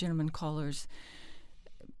waits for gentlemen callers.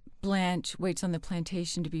 Blanche waits on the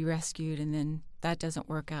plantation to be rescued, and then that doesn't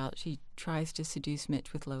work out. She tries to seduce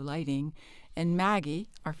Mitch with low lighting. And Maggie,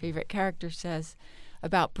 our favorite character, says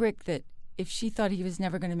about Brick that if she thought he was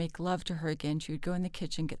never going to make love to her again, she would go in the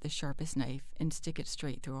kitchen, get the sharpest knife, and stick it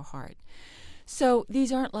straight through her heart. So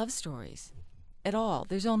these aren't love stories at all.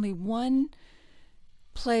 There's only one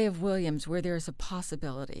play of Williams where there's a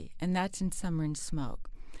possibility, and that's in Summer and Smoke.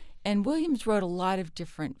 And Williams wrote a lot of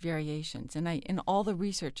different variations, and in all the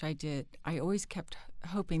research I did, I always kept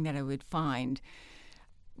hoping that I would find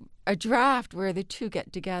a draft where the two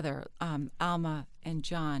get together, Alma and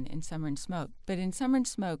John in Summer and Smoke. But in Summer and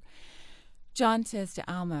Smoke, John says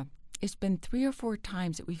to Alma, "It's been 3 or 4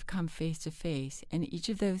 times that we've come face to face, and each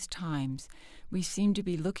of those times we seem to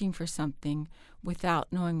be looking for something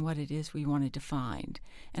without knowing what it is we wanted to find."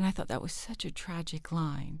 And I thought that was such a tragic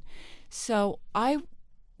line. So I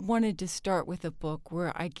wanted to start with a book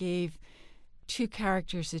where I gave 2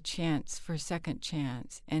 characters a chance for a second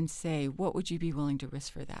chance and say, what would you be willing to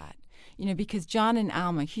risk for that? Because John and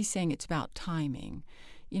Alma, he's saying it's about timing.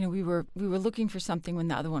 We were looking for something when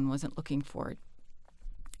the other one wasn't looking for it.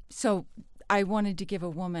 So I wanted to give a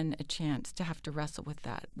woman a chance to have to wrestle with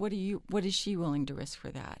that. What is she willing to risk for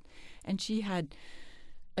that? And she had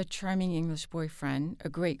a charming English boyfriend, a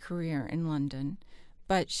great career in London,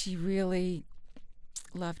 but she really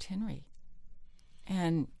loved Henry.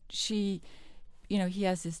 And she, he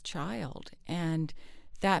has this child, and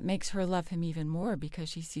that makes her love him even more because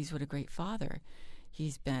she sees what a great father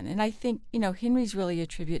he's been. And I think, Henry's really a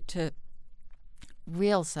tribute to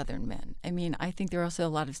real Southern men. I mean, I think there are also a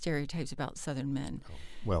lot of stereotypes about Southern men.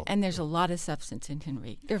 Well, and there's a lot of substance in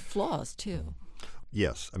Henry. There are flaws, too.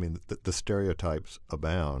 Yes. I mean, the stereotypes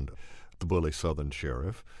abound. The bully Southern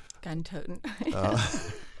sheriff. Gun-toting.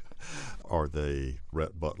 Or the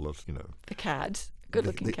Rhett Butlers, The Cads.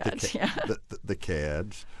 Good-looking Cads, yeah. The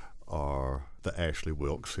Cads are the Ashley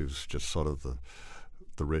Wilkes, who's just sort of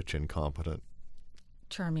the rich, incompetent.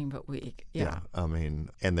 Charming but weak. Yeah. I mean,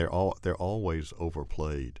 and they're always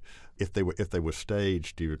overplayed. If they were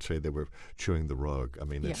staged, you would say they were chewing the rug. I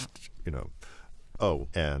mean, it's Oh,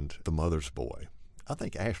 and the mother's boy. I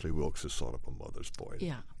think Ashley Wilkes is sort of a mother's boy.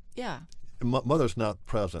 Yeah. Yeah. Mother's not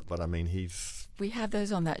present, but I mean, he's... We have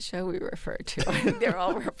those on that show we referred to. I think they're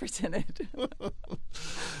all represented.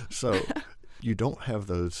 So you don't have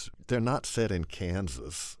those. They're not set in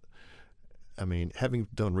Kansas. I mean, having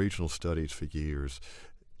done regional studies for years,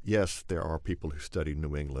 yes, there are people who study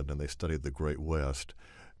New England and they study the Great West,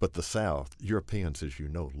 but the South, Europeans, as you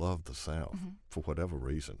know, love the South for whatever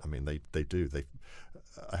reason. I mean, they do.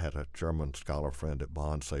 I had a German scholar friend at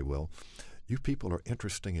Bonn say, well, you people are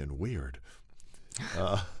interesting and weird,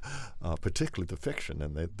 particularly the fiction,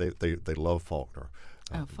 and they love Faulkner.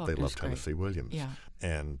 They love Tennessee Williams. Yeah.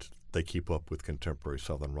 And they keep up with contemporary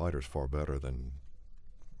Southern writers far better than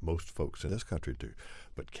most folks in this country do.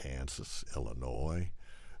 But Kansas, Illinois,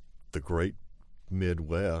 the great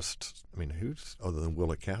Midwest, I mean, who's, other than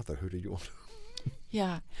Willa Cather, who do you want to?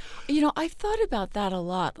 Yeah. I've thought about that a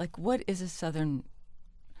lot. Like, what is Southern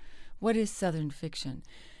fiction?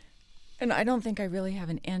 And I don't think I really have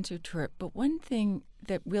an answer to it. But one thing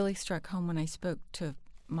that really struck home when I spoke to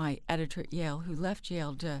my editor at Yale, who left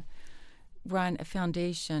Yale to run a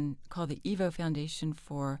foundation called the Evo Foundation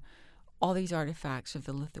for all these artifacts of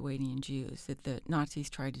the Lithuanian Jews that the Nazis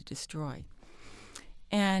tried to destroy.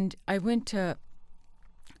 And I went to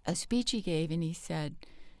a speech he gave, and he said,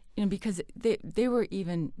 because the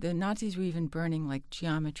Nazis were even burning like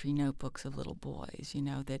geometry notebooks of little boys,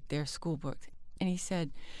 that their school books. And he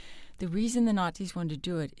said, the reason the Nazis wanted to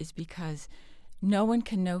do it is because no one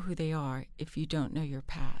can know who they are if you don't know your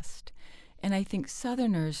past. And I think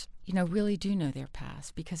Southerners, really do know their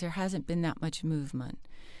past because there hasn't been that much movement.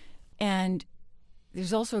 And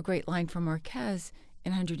there's also a great line from Marquez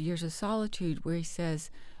in 100 Years of Solitude where he says,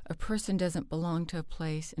 a person doesn't belong to a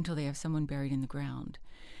place until they have someone buried in the ground.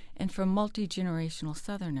 And for a multi-generational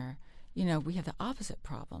Southerner, we have the opposite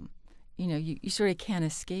problem. You sort of can't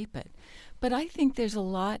escape it. But I think there's a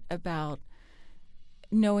lot about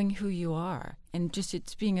knowing who you are and just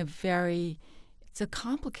it's a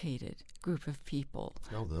complicated group of people.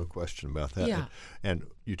 No question about that. Yeah. And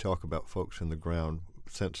you talk about folks in the ground.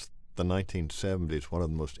 Since the 1970s, one of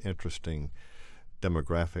the most interesting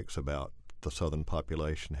demographics about the Southern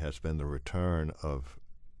population has been the return of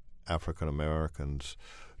African Americans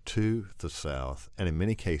to the South, and in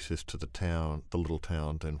many cases to the little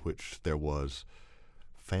towns in which there was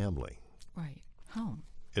family. Right. Home.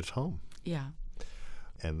 It's home. Yeah.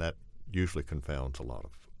 And that usually confounds a lot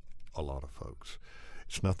of folks.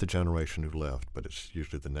 It's not the generation who left, but it's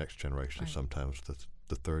usually the next generation, right. Sometimes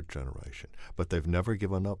the third generation. But they've never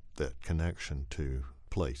given up that connection to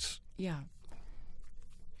place. Yeah.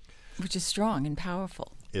 Which is strong and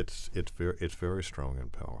powerful. It's very strong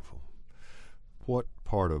and powerful. What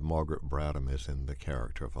part of Margaret Bradham is in the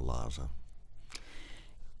character of Eliza?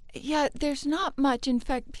 Yeah, there's not much. In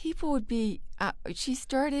fact, people would be, she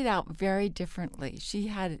started out very differently. She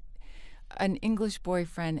had an English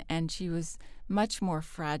boyfriend, and she was much more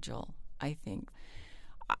fragile, I think.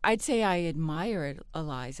 I'd say I admired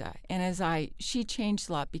Eliza, and she changed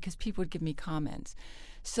a lot because people would give me comments.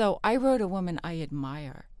 So I wrote a woman I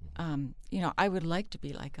admire. I would like to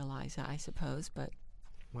be like Eliza, I suppose, but...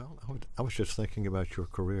 Well, I was just thinking about your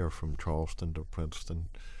career from Charleston to Princeton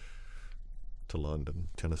to London,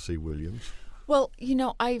 Tennessee Williams. Well,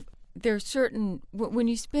 there's certain... When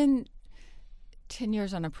you spend 10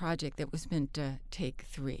 years on a project that was meant to take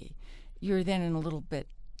 3, you're then in a little bit,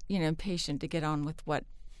 impatient to get on with what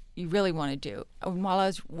you really want to do. While I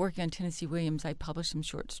was working on Tennessee Williams, I published some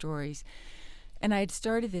short stories, and I had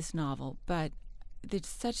started this novel, but there's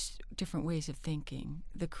such different ways of thinking,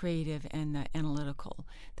 the creative and the analytical,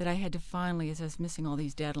 that I had to finally, as I was missing all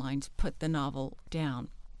these deadlines, put the novel down.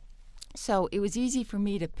 So it was easy for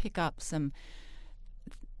me to pick up some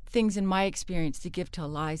things in my experience to give to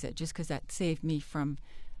Eliza, just because that saved me from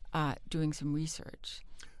doing some research.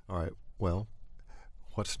 All right. Well,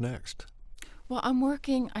 what's next? Well,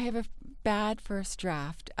 I have a bad first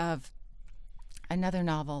draft of another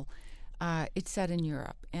novel. It's set in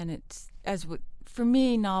Europe, and for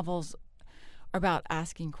me, novels are about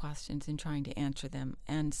asking questions and trying to answer them,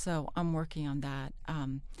 and so I'm working on that.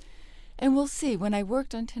 And we'll see. When I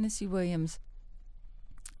worked on Tennessee Williams,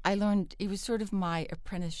 I learned it was sort of my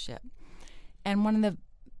apprenticeship, and one of the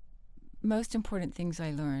most important things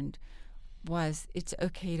I learned was it's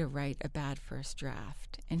okay to write a bad first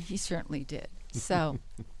draft, and he certainly did. So,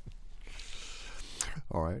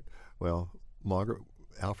 all right. Well, Margaret,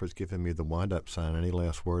 Alfred's given me the wind-up sign. Any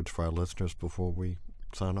last words for our listeners before we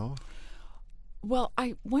sign off? Well,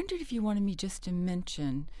 I wondered if you wanted me just to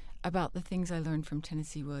mention about the things I learned from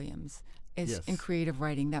Tennessee Williams in creative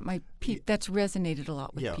writing. That that's resonated a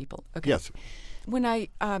lot with people. Okay. Yes. When I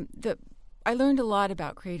learned a lot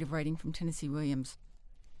about creative writing from Tennessee Williams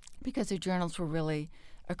because the journals were really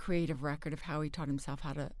a creative record of how he taught himself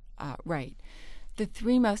how to write. The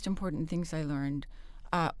 3 most important things I learned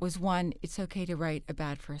was 1, it's okay to write a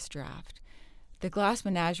bad first draft. The Glass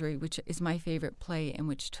Menagerie, which is my favorite play and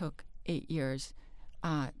which took 8 years,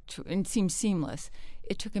 and seemed seamless,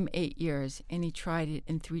 it took him 8 years, and he tried it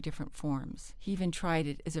in 3 different forms. He even tried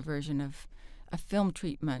it as a version of a film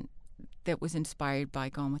treatment that was inspired by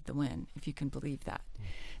Gone with the Wind, if you can believe that.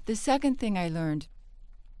 The second thing I learned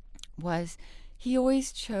was he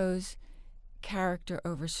always chose character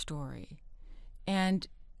over story. And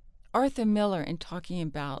Arthur Miller, in talking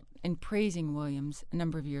about and praising Williams a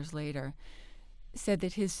number of years later, said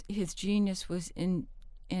that his genius was in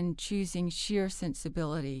choosing sheer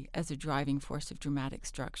sensibility as a driving force of dramatic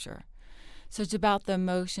structure. So it's about the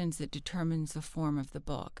emotions that determines the form of the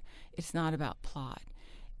book. It's not about plot.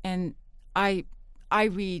 And I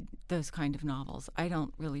read those kind of novels. I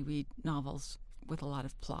don't really read novels with a lot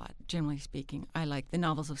of plot, generally speaking. I like the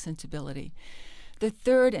novels of sensibility. The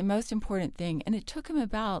third and most important thing, and it took him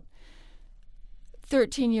about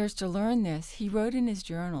 13 years to learn this, he wrote in his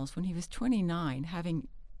journals when he was 29, having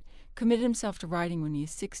committed himself to writing when he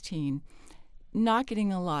was 16, not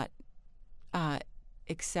getting a lot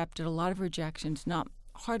accepted, a lot of rejections,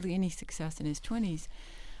 hardly any success in his 20s.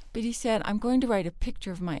 But he said, I'm going to write a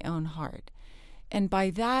picture of my own heart. And by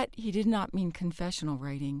that, he did not mean confessional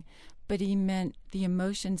writing, but he meant the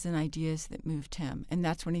emotions and ideas that moved him. And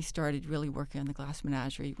that's when he started really working on The Glass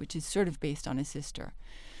Menagerie, which is sort of based on his sister.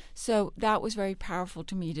 So that was very powerful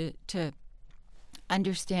to me to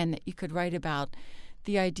understand that you could write about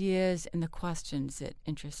the ideas and the questions that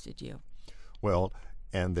interested you. Well,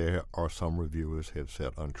 and there are some reviewers who have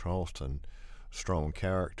said on Charleston, strong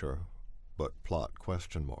character, but plot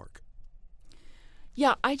question mark.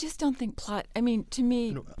 Yeah, I just don't think plot, I mean, to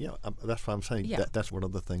me... that's what I'm saying. Yeah. That's one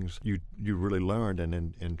of the things you really learned, and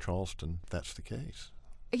in Charleston, that's the case.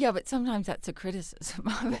 Yeah, but sometimes that's a criticism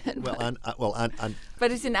of it.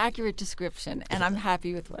 But it's an accurate description, and I'm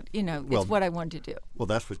happy with what, it's what I wanted to do. Well,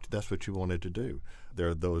 that's what you wanted to do. There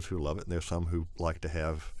are those who love it, and there's some who like to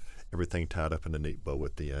have everything tied up in a neat bow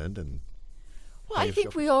at the end. And well, I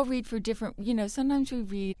think we all read for different, sometimes we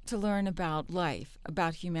read to learn about life,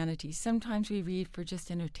 about humanity. Sometimes we read for just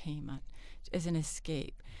entertainment, as an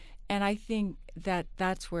escape. And I think that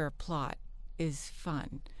that's where a plot is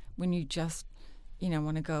fun, when you just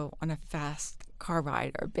want to go on a fast car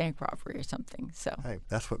ride or bank robbery or something. So hey,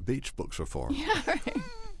 that's what beach books are for. Yeah, right.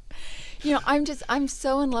 I'm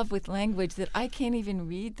so in love with language that I can't even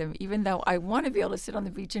read them, even though I want to be able to sit on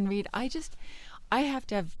the beach and read. I have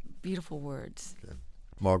to have beautiful words. Okay.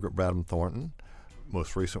 Margaret Bradham Thornton,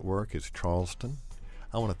 most recent work is Charleston.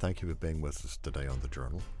 I want to thank you for being with us today on The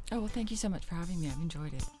Journal. Oh, well, thank you so much for having me. I've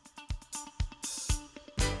enjoyed it.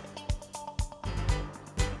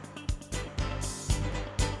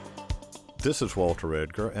 This is Walter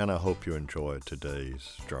Edgar, and I hope you enjoyed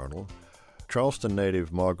today's journal. Charleston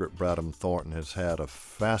native Margaret Bradham Thornton has had a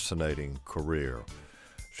fascinating career.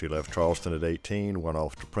 She left Charleston at 18, went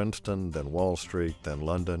off to Princeton, then Wall Street, then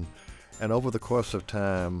London, and over the course of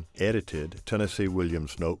time edited Tennessee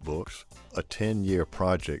Williams Notebooks, a 10-year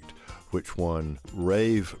project which won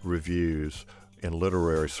rave reviews in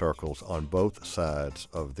literary circles on both sides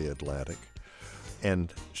of the Atlantic.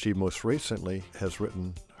 And she most recently has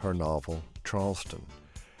written her novel, Charleston.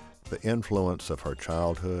 The influence of her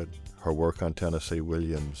childhood, her work on Tennessee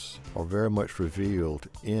Williams, are very much revealed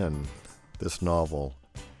in this novel.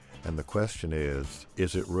 And the question is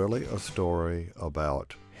it really a story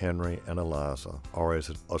about Henry and Eliza, or is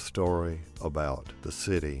it a story about the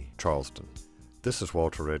city, Charleston? This is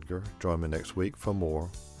Walter Edgar. Join me next week for more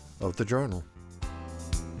of The Journal.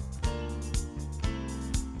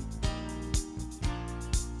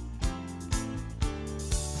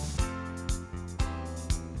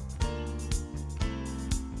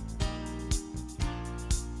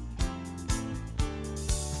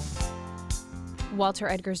 Walter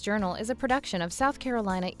Edgar's Journal is a production of South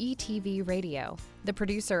Carolina ETV Radio. The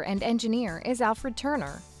producer and engineer is Alfred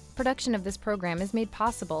Turner. Production of this program is made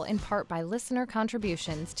possible in part by listener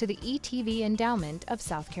contributions to the ETV Endowment of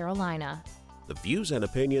South Carolina. The views and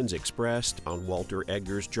opinions expressed on Walter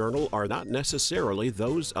Edgar's Journal are not necessarily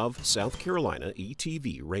those of South Carolina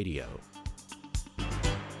ETV Radio.